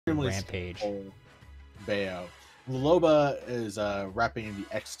Rampage. Bayo. Laloba is repping the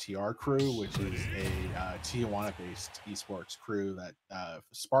XTR crew, which is a Tijuana-based esports crew that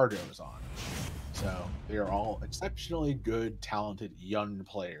Spargo is on. So they are all exceptionally good, talented, young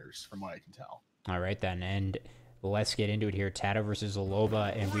players, from what I can tell. All right, then. And let's get into it here. Tato versus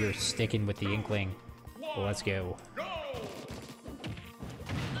Laloba, and we are sticking with the Inkling. Well, let's go.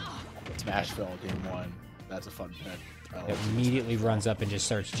 Smashville game 1. That's a fun pick. Immediately runs up and just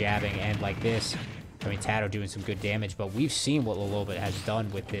starts jabbing, and like this, I mean, Tato doing some good damage, but we've seen what Laloba has done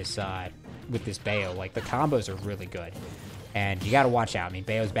with this Bayo. Like, the combos are really good, and you got to watch out. I mean,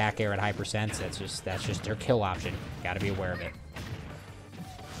 Bayo's back air at high percents. That's just their kill option. Got to be aware of it.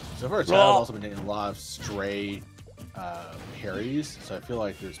 So far, Tato's also been getting a lot of stray parries, so I feel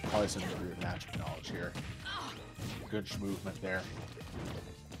like there's probably some degree of matchup knowledge here. Good movement there.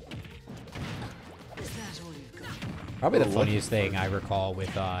 Probably the funniest thing I recall with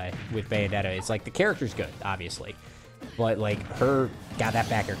Bayonetta is, like, the character's good, obviously, but like her got that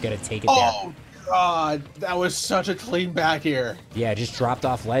back air, gonna take it there. Oh god, that was such a clean back air. Yeah, just dropped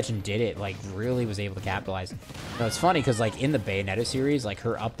off ledge and did it. Like, really was able to capitalize. No, it's funny because, like, in the Bayonetta series, like,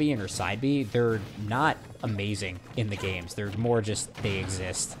 her up B and her side B, they're not amazing in the games. They're more just they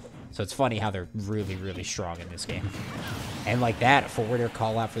exist. So it's funny how they're really, really strong in this game. And like that, forward air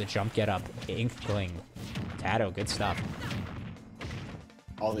call out for the jump get up. Inkling. Tato, good stuff.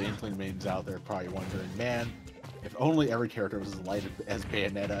 All the Inkling mains out there probably wondering, man, if only every character was as light as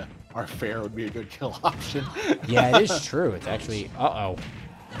Bayonetta, our fair would be a good kill option. Yeah, it is true. It's actually... Uh-oh.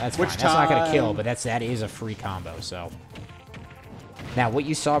 That's fine. That's not going to kill, but that is a free combo, so... Now, what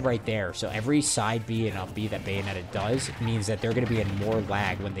you saw right there, so every side B and up B that Bayonetta does means that they're going to be in more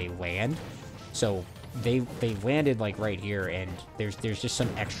lag when they land. So they landed like right here, and there's just some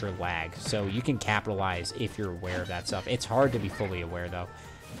extra lag. So you can capitalize if you're aware of that stuff. It's hard to be fully aware, though.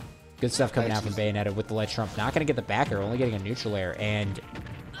 Good stuff coming out from Bayonetta with the ledge trump. Not going to get the back air, only getting a neutral air. And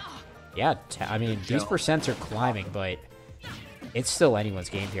yeah, I mean, these percents are climbing, but it's still anyone's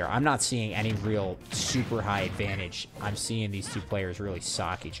game here. I'm not seeing any real super high advantage. I'm seeing these two players really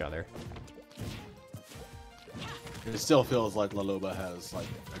sock each other. It still feels like Laloba has like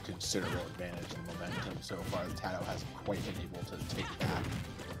a considerable advantage in momentum so far. Tato hasn't quite been able to take it back.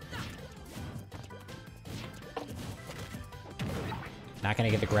 Not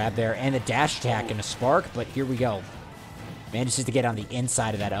going to get the grab there. And the dash attack and a spark, but here we go. Manages to get on the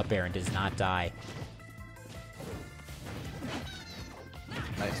inside of that up air and does not die.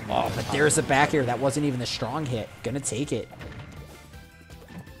 Nice. Oh, but there's the back air. That wasn't even the strong hit. Gonna take it.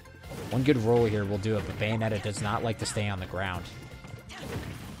 One good roll here will do it, but Bayonetta does not like to stay on the ground.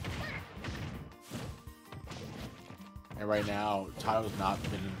 And right now, Tato's not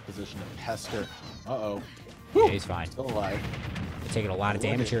been in a position to pester. Uh-oh. Yeah, he's fine. Still alive. They're taking a lot of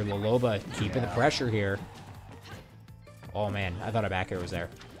damage here. Laloba keeping the pressure here. Oh, man. I thought a back air was there.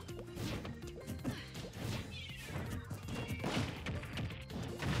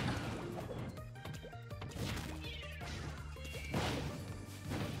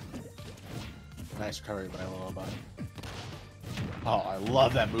 Nice recovery by Laloba. Oh, I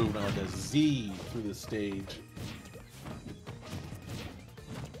love that movement like a Z through the stage.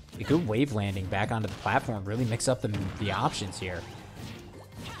 A good wave landing back onto the platform. Really mix up the options here.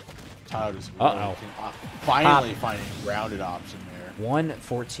 Tato just really finally finding a grounded option there.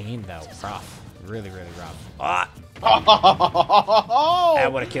 114 though. Rough. Really, really rough. Ah!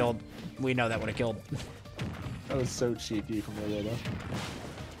 That would have killed. We know that would have killed. That was so cheeky from Laloba.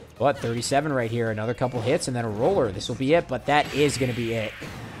 But 37 right here. Another couple hits and then a roller. This will be it, but that is going to be it.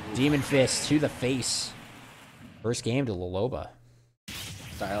 Demon Fist to the face. First game to Laloba.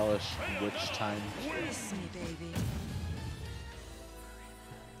 Stylish witch time. Kiss me,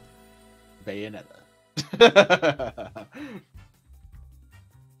 baby. Bayonetta.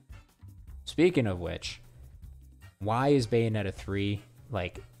 Speaking of which, why is Bayonetta 3,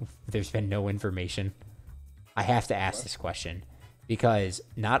 like, there's been no information? I have to ask this question. Because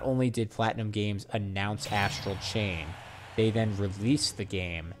not only did Platinum Games announce Astral Chain, they then released the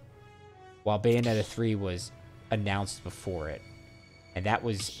game while Bayonetta 3 was announced before it. And that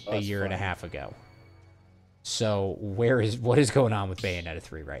was a year and a half ago. So what is going on with Bayonetta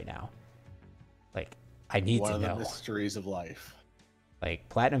 3 right now? Like, I need to know. One of the mysteries of life. Like,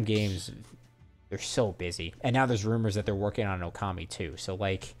 Platinum Games, they're so busy. And now there's rumors that they're working on Okami too. So,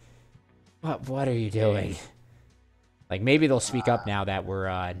 like, what are you doing? Like, maybe they'll speak up now that we're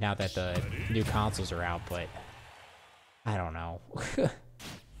now that the new consoles are out, but I don't know.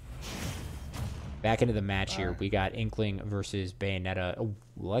 Back into the match here. We got Inkling versus Bayonetta. Oh,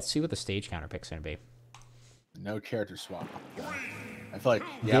 let's see what the stage counter pick's gonna be. No character swap. I feel like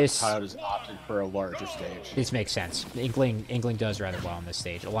Tato just opted for a larger stage. This makes sense. Inkling does rather well on this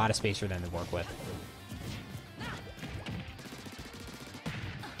stage. A lot of space for them to work with.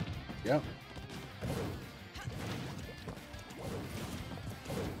 Yep.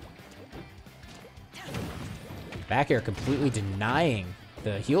 Back air completely denying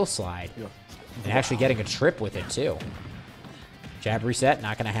the heel slide. And actually getting a trip with it, too. Jab reset,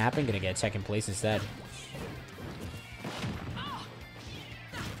 not going to happen. Going to get second place instead.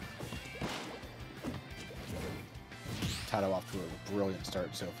 Tato off to a brilliant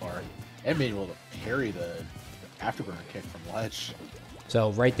start so far. And being able to parry the afterburner kick from ledge.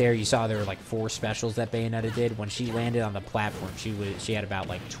 So right there, you saw there were like 4 specials that Bayonetta did. When she landed on the platform, she had about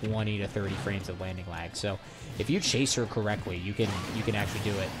like 20 to 30 frames of landing lag. So if you chase her correctly, you can actually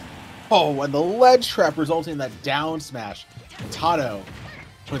do it. Oh, and the ledge trap resulting in that down smash. Tato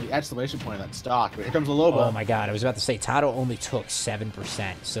put the exclamation point on that stock. But here comes Laloba. Oh my god, I was about to say Tato only took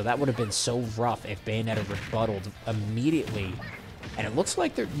 7%. So that would have been so rough if Bayonetta rebutted immediately. And it looks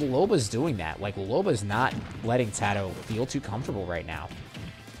like Laloba's doing that. Like, Laloba's not letting Tato feel too comfortable right now.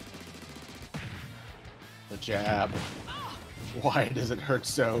 The jab. Why does it hurt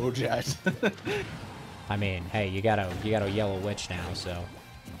so, Jet? I mean, hey, you got a yellow witch now, so.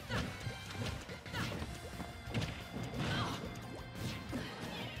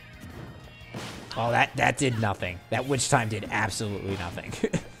 Oh, that did nothing. That witch time did absolutely nothing.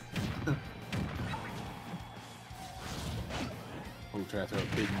 Trying to throw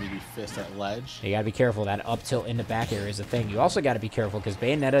a big meaty fist at ledge. You gotta be careful. That up tilt in the back air is a thing. You also gotta be careful because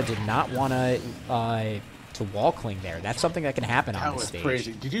Bayonetta did not want to wall cling there. That's something that can happen on this stage. That was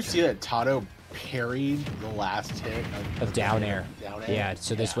crazy. Did you see that Tato parried the last hit of down air? Down air? Yeah,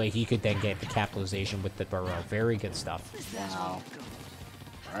 so this way he could then get the capitalization with the burrow. Very good stuff. Wow.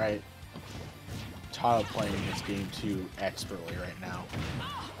 All right. Tato playing this game too expertly right now.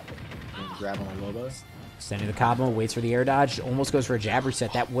 And grabbing Laloba. Extending the combo, waits for the air dodge, almost goes for a jab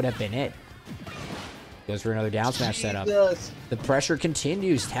reset. That would have been it. Goes for another down smash setup. The pressure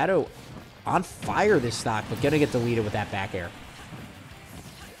continues. Tato on fire this stock, but gonna get deleted with that back air.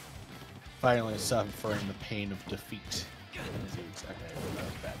 Finally suffering the pain of defeat.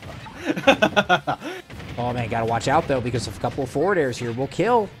 Oh man, gotta watch out though, because of a couple of forward airs here will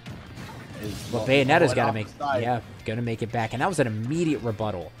kill. But Bayonetta's gotta make, gonna make it back, and that was an immediate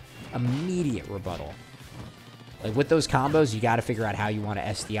rebuttal. Immediate rebuttal. Like, with those combos, you got to figure out how you want to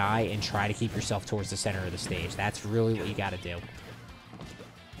SDI and try to keep yourself towards the center of the stage. That's really what you got to do.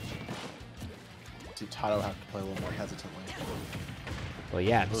 See, Tato have to play a little more hesitantly. Well,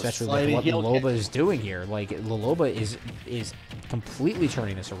 yeah, especially with what Laloba is doing here. Like, Laloba is completely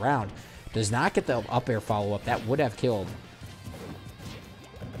turning this around. Does not get the up air follow-up. That would have killed.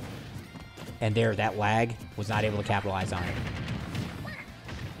 And there, that lag was not able to capitalize on it.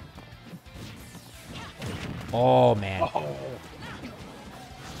 Oh, man.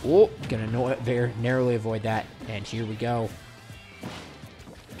 Oh, gonna very narrowly avoid that. And here we go.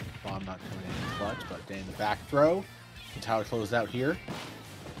 Bomb not coming in clutch, but getting the back throw. Tato closed out here.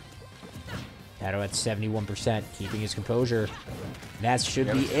 Tato at 71%, keeping his composure. That should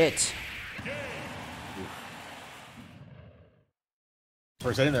be it.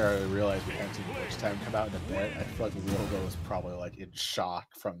 For a second there, I realized we hadn't seen the witch time come out in a bit. I feel like Laloba was probably like in shock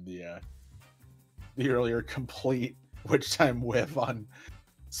from the earlier complete witch time whiff on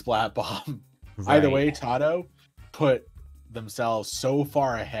Splat Bomb. Right. Either way, Tato put themselves so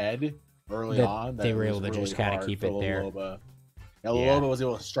far ahead early on that they were able to just kind of keep it there. Laloba. Now, Laloba was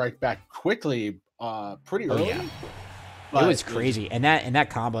able to strike back quickly, pretty early. Yeah. It was crazy, and that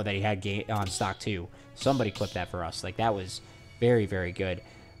combo that he had on stock 2, somebody clipped that for us. Like, that was very, very good.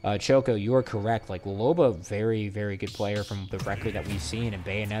 Choco, you are correct. Like, Laloba, very, very good player from the record that we've seen, and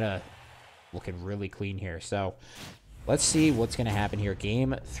Bayonetta looking really clean here. So let's see what's going to happen here.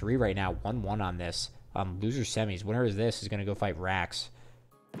 Game 3 right now, 1-1 on this. Loser semis. Winner of this is going to go fight Rax.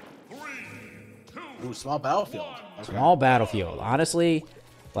 Ooh, small battlefield. Okay. Small battlefield. Honestly,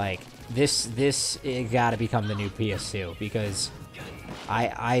 like, this got to become the new PS2 because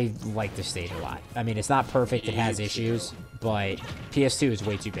I like this stage a lot. I mean, it's not perfect. It has issues, but PS2 is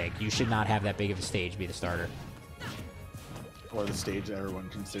way too big. You should not have that big of a stage be the starter. Or the stage that everyone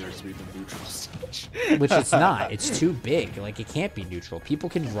considers to be the neutral stage. Which it's not. It's too big. Like, it can't be neutral. People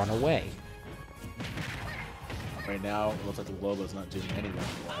can run away. Right now, it looks like the Laloba's not doing any running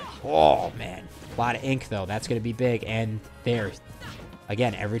away. Oh, man. A lot of ink, though. That's going to be big. And there.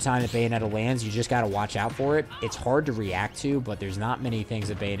 Again, every time that Bayonetta lands, you just got to watch out for it. It's hard to react to, but there's not many things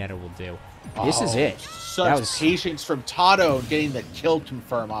that Bayonetta will do. This is it. Such patience from Tato getting the kill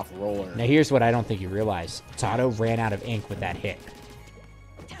confirm off roller. Now, here's what I don't think you realize. Tato ran out of ink with that hit.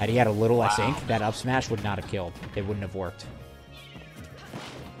 Had he had a little less ink, that up smash would not have killed. It wouldn't have worked.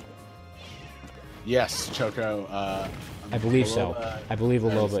 Yes, Choco. I believe Laloba, so. I believe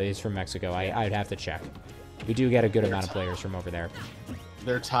Laloba is from Mexico. I'd have to check. We do get a good amount of players from over there.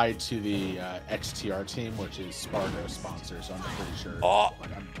 They're tied to the XTR team, which is Spargo's sponsor, so I'm pretty sure. Oh.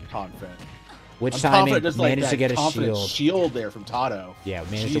 Like, I'm confident. Witch timing, managed to get a shield there from Tato. Yeah,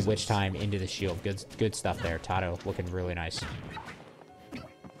 managed to witch time into the shield. Good stuff there. Tato looking really nice.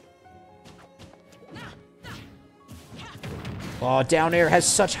 Oh, down air has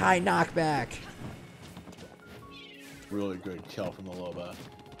such high knockback. Really good kill from the Laloba.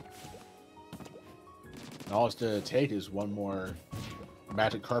 And all it's going to take is one more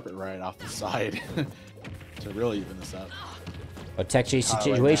magic carpet ride off the side to really even this up. A tech chase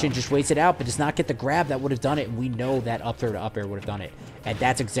situation right, just waits it out, but does not get the grab that would have done it. And we know that up throw to up air would have done it. And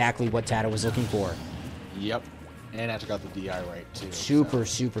that's exactly what Tato was looking for. Yep. And after got the DI right, too. Super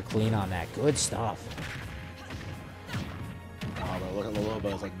clean on that. Good stuff. Oh, but look at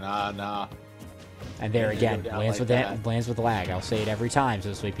Laloba. It's like, nah. And there again, lands with lag. I'll say it every time so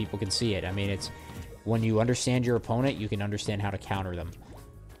this way people can see it. I mean, it's when you understand your opponent, you can understand how to counter them.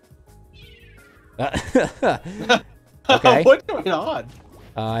 Okay. What's going on?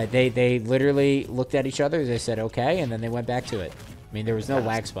 They literally looked at each other. They said okay, and then they went back to it. I mean, there was no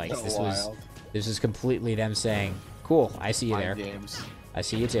lag spikes. This was completely them saying, "Cool, I see you there. Games. I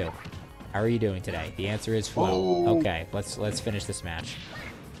see you too. How are you doing today?" The answer is flow. Oh. Okay, let's finish this match.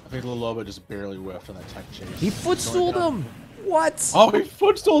 I think Laloba just barely whiffed on that tech chase. He footstooled him. What? Oh, he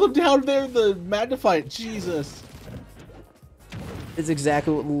footstooled him down there in the Magnified. Jesus. It's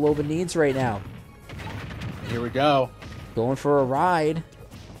exactly what Laloba needs right now. Here we go. Going for a ride.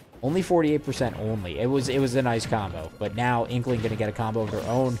 Only 48% only. It was a nice combo. But now Inkling going to get a combo of their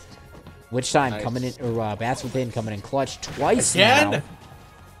own. Witch time coming in, or Bats Within coming in clutch twice now.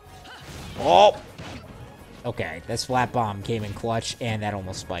 Oh. Okay, that flat bomb came in clutch, and that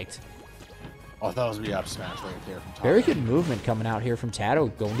almost spiked. Oh, I thought it was the up smash right there from Tato. Very good movement coming out here from Tato,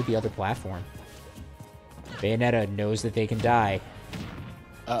 going to the other platform. Bayonetta knows that they can die.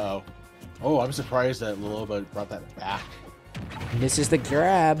 Uh-oh. Oh, I'm surprised that Laloba brought that back. Misses the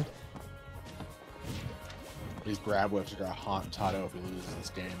grab. These grab whips are going to haunt Tato if he loses this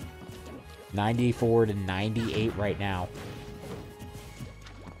game. 94 to 98 right now.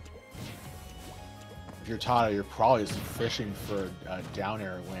 If you're Tato, you're probably just fishing for a down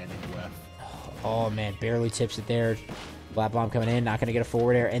air landing whip. Oh man, barely tips it there. Flat bomb coming in, not going to get a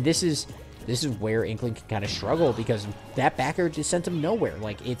forward air. And this is where Inkling can kind of struggle because that back air just sent him nowhere.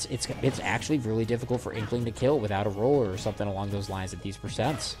 Like it's actually really difficult for Inkling to kill without a roller or something along those lines at these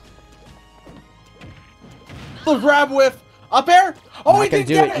percents. The grab whiff up air. Oh, he didn't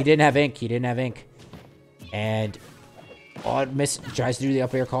do it. He didn't have ink. He didn't have ink. And tries to do the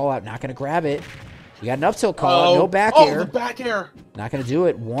up air call out. Not going to grab it. We got an up tilt call out. No back air. Oh, the back air. Not going to do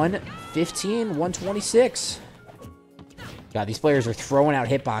it. 115, 126. God, these players are throwing out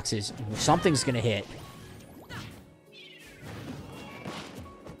hitboxes. Something's going to hit.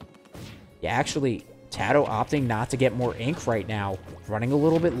 Yeah, actually, Tato opting not to get more ink right now. Running a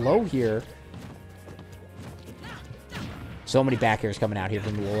little bit low here. So many back airs coming out here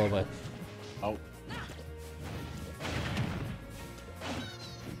from Laloba. Oh.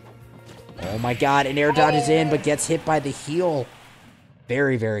 Oh my god, an air dodge is in, but gets hit by the heel.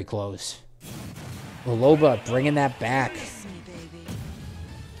 Very, very close. Laloba bringing that back.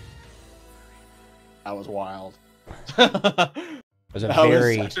 That was wild. It was a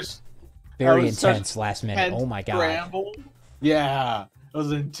very intense last minute. Oh my god. Scramble. Yeah, it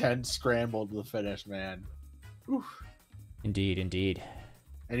was an intense scramble to the finish, man. Whew. Indeed, indeed.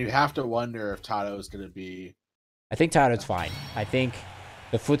 And you have to wonder if Tato's going to be... I think Tato's fine. I think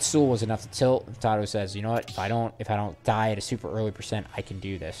the footstool was enough to tilt. Tato says, you know what? If I don't die at a super early percent, I can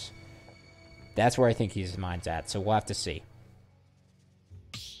do this. That's where I think his mind's at. So we'll have to see.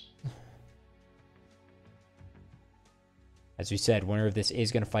 As we said, winner of this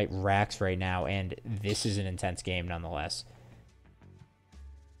is going to fight Rax right now, and this is an intense game nonetheless.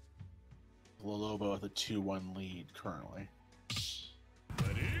 Laloba with a 2-1 lead currently.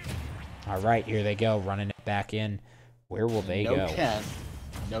 All right, here they go, running it back in. Where will they go?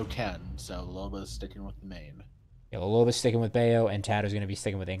 No Ken, so Laloba's sticking with the main. Yeah, Laloba's sticking with Bayo, and Tato's going to be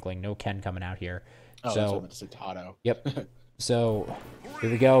sticking with Inkling. No Ken coming out here. Oh, so I meant to say Tato. Yep. So here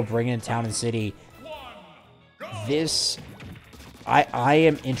we go, bringing in Town and City. This, I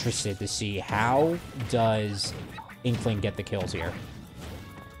am interested to see how does Inkling get the kills here.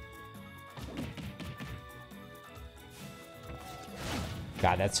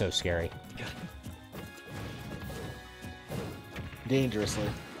 God, that's so scary. Dangerously.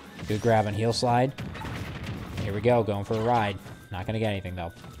 Good grab on heel slide. Here we go, going for a ride. Not going to get anything,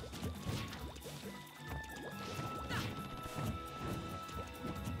 though.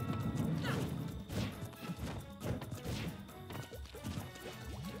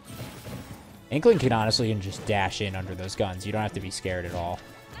 Inkling can honestly just dash in under those guns. You don't have to be scared at all.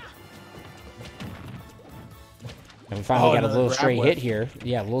 And we finally got a little straight hit here.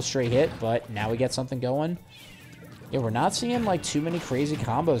 Yeah, a little straight hit, but now we get something going. Yeah, we're not seeing, like, too many crazy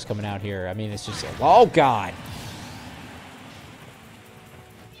combos coming out here. I mean, it's just... Oh, God!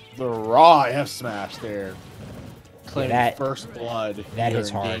 The raw F smash there. Claiming that, first blood. That hits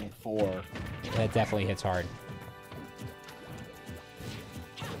hard. Game 4. That definitely hits hard.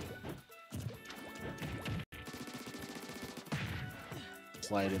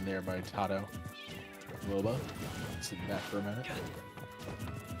 Slide in there by Tato. Laloba. Sit back for a minute.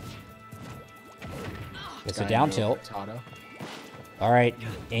 It's a down tilt. Tato. All right,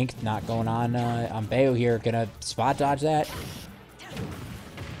 Ink not going on Bayo here. Gonna spot dodge that.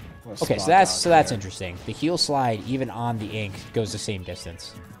 Okay, so that's interesting. The heel slide, even on the Ink, goes the same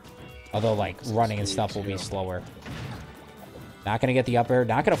distance. Although, like, running and stuff will be slower. Not gonna get the up air.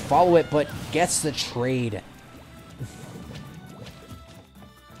 Not gonna follow it, but gets the trade.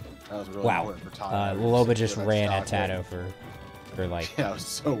 That was really wow. For Tato. Laloba just ran at Tato for like... Yeah, that was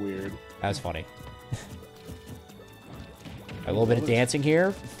so weird. That was funny. A little bit of dancing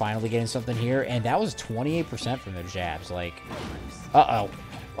here. Finally getting something here. And that was 28% from their jabs. Like, uh-oh.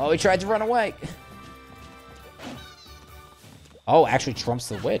 Oh, he tried to run away. Oh, actually trumps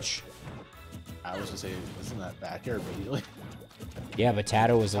the witch. I was gonna say, isn't that back air immediately? Yeah, but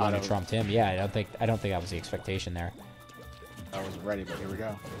Tato was the one who trumped him. Yeah, I don't think that was the expectation there. I wasn't ready, but here we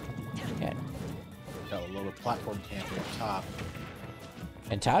go. Yeah. Got a little platform camping up top.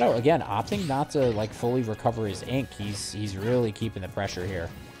 And Tato, again, opting not to, like, fully recover his ink. He's really keeping the pressure here.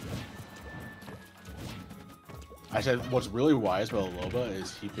 I said what's really wise about Laloba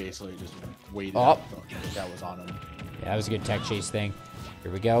is he basically just waited out that was on him. Yeah, that was a good tech chase thing.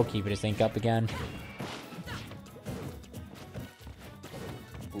 Here we go, keeping his ink up again.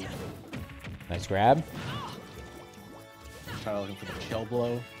 Ooh. Nice grab. Kind of looking for the kill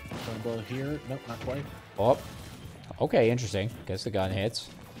blow. Kill blow here. Nope, not quite. Oh. Okay, interesting. Guess the gun hits.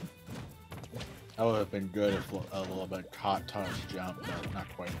 That would have been good if Laloba caught Tato's jump, but not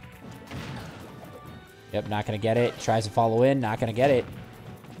quite. Yep, not going to get it. Tries to follow in, not going to get it.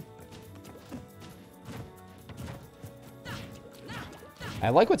 I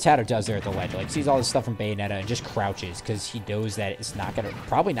like what Tato does there at the ledge. Like, sees all this stuff from Bayonetta and just crouches because he knows that it's not going to,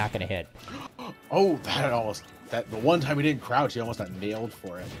 probably not going to hit. Oh, the one time he didn't crouch, he almost got nailed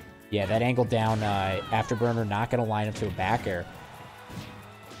for it. Yeah, that angle down afterburner, not going to line up to a back air.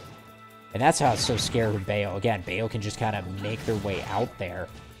 And that's how it's so scary with Bayo. Again, Bayo can just kind of make their way out there.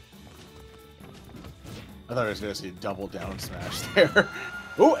 I thought I was going to see a double down smash there.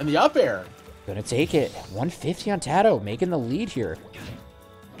 Oh, and the up air. Gonna take it. 150 on Tato, making the lead here.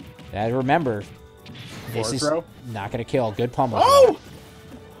 And remember, this is not gonna kill. Good pummel. Oh!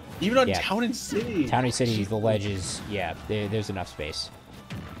 Even on Town and City. Town and City, the ledge is, yeah, there's enough space.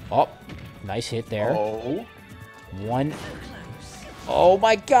 Oh, nice hit there. Oh. One. Oh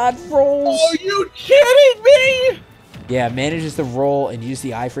my god, rolls! Oh, you kidding me? Yeah, manages to roll and use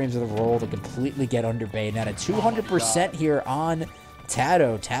the iframes of the roll to completely get under Bayonetta. 200% here on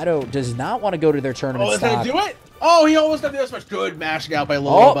Tato. Tato does not want to go to their tournament stock. Oh, is gonna do it? Oh, he almost got this much. Good mashing out by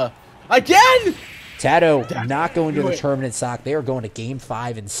Laloba. Oh. Again! Tato not going to the tournament stock. They are going to Game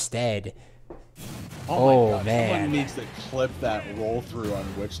 5 instead. Oh, my God. Man. Someone needs to clip that roll through on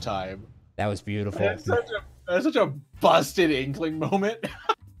Witch Time. That was beautiful. That's such a busted Inkling moment.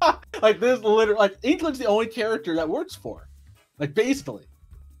 Like, this literally, like, Inkling's the only character that works for. Like, basically.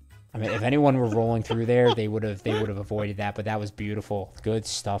 I mean, if anyone were rolling through there, they would have avoided that, but that was beautiful. Good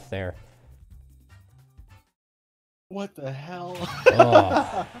stuff there. What the hell?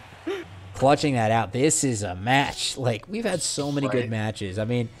 Oh. Clutching that out. This is a match. Like, we've had so many good matches. I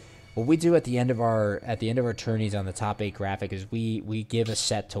mean, what we do at the end of our tourneys on the top 8 graphic is we give a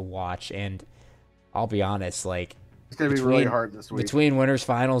set to watch, and I'll be honest, like, it's gonna be really hard this week. Between winners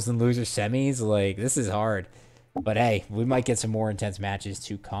finals and losers semis, like, this is hard. But hey, we might get some more intense matches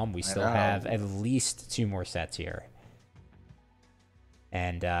to come. We still have at least 2 more sets here.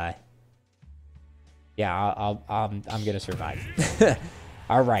 And yeah, I'm gonna survive.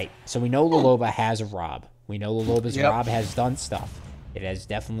 All right, so we know Laloba has a Rob. We know Laloba's Rob has done stuff. It has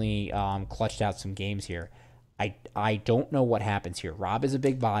definitely clutched out some games here. I don't know what happens here. Rob is a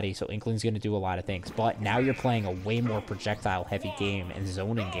big body, so Inkling's going to do a lot of things. But now you're playing a way more projectile-heavy game and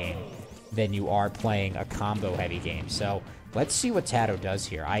zoning game. than you are playing a combo-heavy game. So let's see what Tato does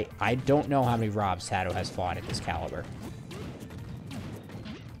here. I don't know how many Robs Tato has fought at this caliber.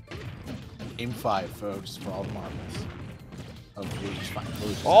 Game 5, folks, for all the marbles.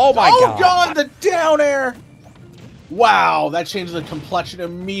 Oh my god! Oh god, the down air! Wow, that changes the complexion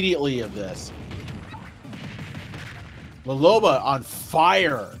immediately of this. Laloba on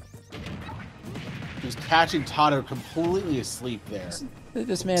fire. He's catching Tato completely asleep there.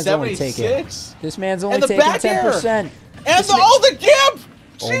 This man's only taking. This man's only and the taking back 10%. And the gimp!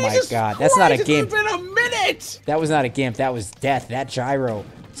 Oh Jesus my god, Christ, that's not a gimp. It's been a minute. That was not a gimp. That was death. That gyro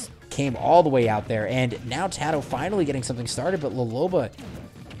came all the way out there, and now Tato finally getting something started, but Laloba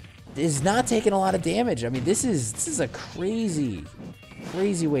is not taking a lot of damage. I mean, this is a crazy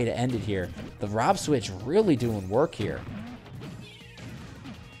way to end it here. The Rob switch really doing work here.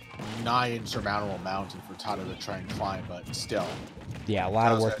 Nigh insurmountable mountain for Tato to try and climb, but still. Yeah, a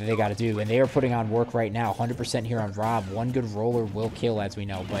lot of work that they got to do, and they are putting on work right now. 100% here on Rob. One good roller will kill, as we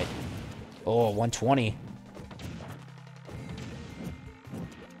know, but oh, 120.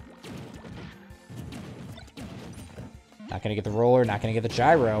 Not going to get the roller, not going to get the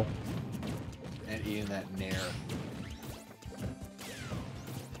gyro. And eating that nair.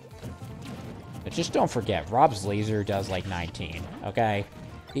 But just don't forget, Rob's laser does like 19, okay?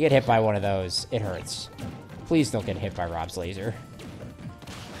 You get hit by one of those, it hurts. Please don't get hit by Rob's laser.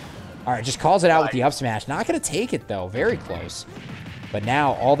 Alright, just calls it out with the up smash. Not going to take it, though. Very close. But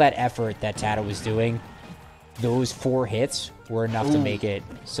now, all that effort that Tato was doing, those 4 hits were enough to make it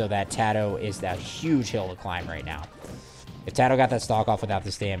so that Tato is that huge hill to climb right now. If Tato got that stock off without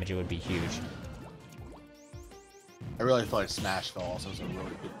this damage, it would be huge. I really feel like Smash Fall also is a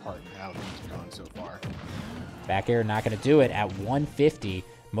really big part in how things have gone so far. Back air, not going to do it at 150.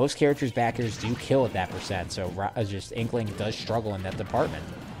 Most characters' back airs do kill at that percent, so just Inkling does struggle in that department.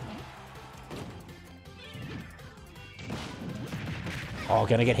 Oh,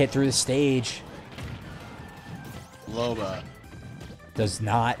 gonna get hit through the stage. Laloba does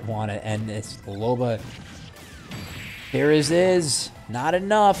not want to end this. Laloba. There is not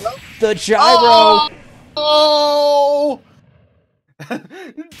enough. The gyro. Oh!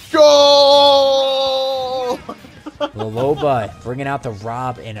 Goal! Laloba bringing out the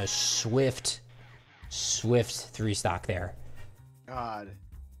Rob in a swift 3-stock there. God.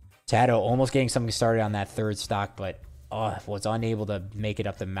 Tato almost getting something started on that 3rd stock, but was unable to make it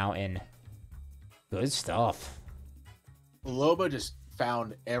up the mountain. Good stuff. Laloba just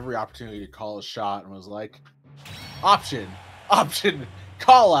found every opportunity to call a shot and was like, option,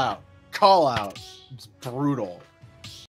 call out. It's brutal.